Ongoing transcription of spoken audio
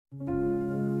In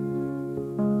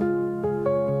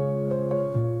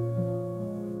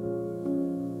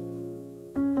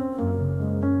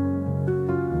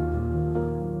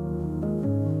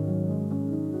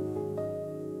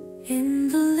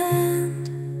the land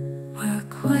where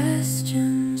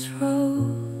questions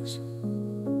rose,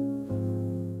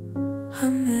 a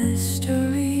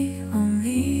mystery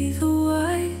only the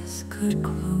wise could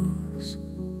close.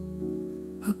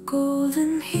 A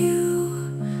golden hue,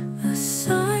 a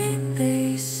sign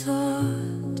they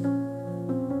sought,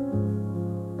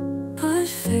 but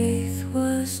faith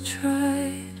was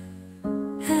tried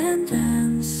and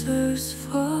answers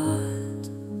fought.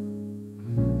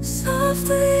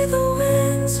 Softly the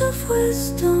winds of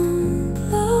wisdom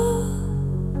blow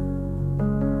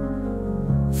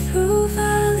through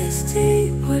valleys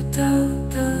deep where doubt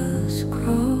does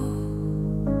grow.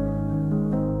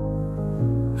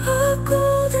 A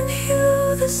golden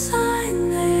hue, the sign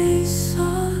they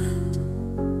sought,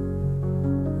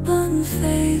 but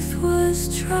faith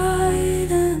was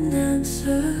tried and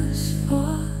answers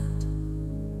fought.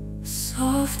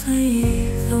 Softly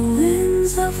the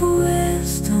winds of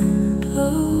wisdom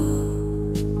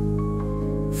blow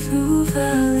through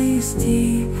valleys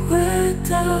deep where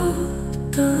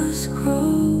doubt does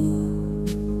grow.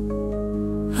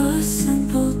 A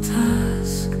simple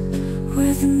task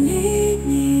with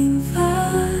meaning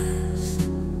vast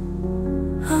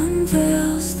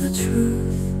unveils the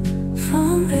truth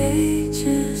from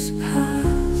ages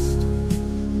past.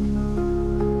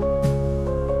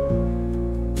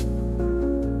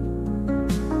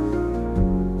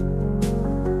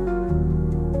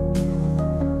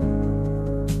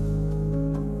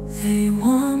 They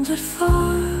wandered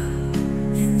far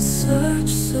in search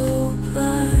so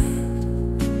blind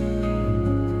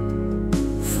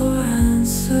for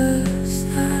answers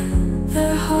that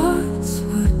their hearts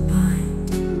would bind.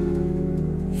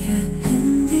 Yet in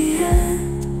the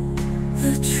end,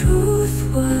 the truth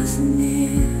was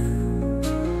near,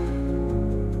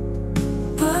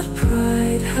 but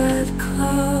pride had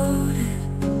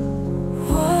clouded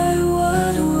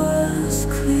what was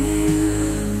clear.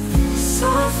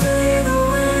 Softly the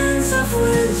winds of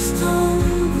wisdom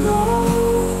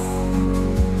blow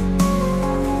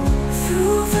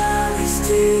through valleys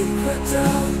deep where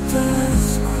doubt does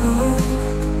grow.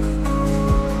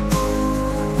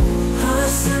 A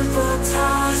simple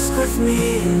task with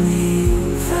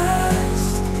meaning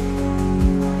vast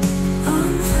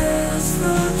unveils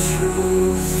the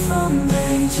truth from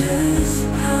ages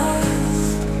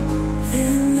past.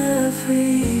 In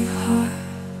every heart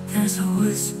there's a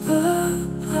whisper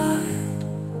blind,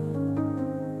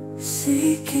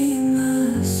 seeking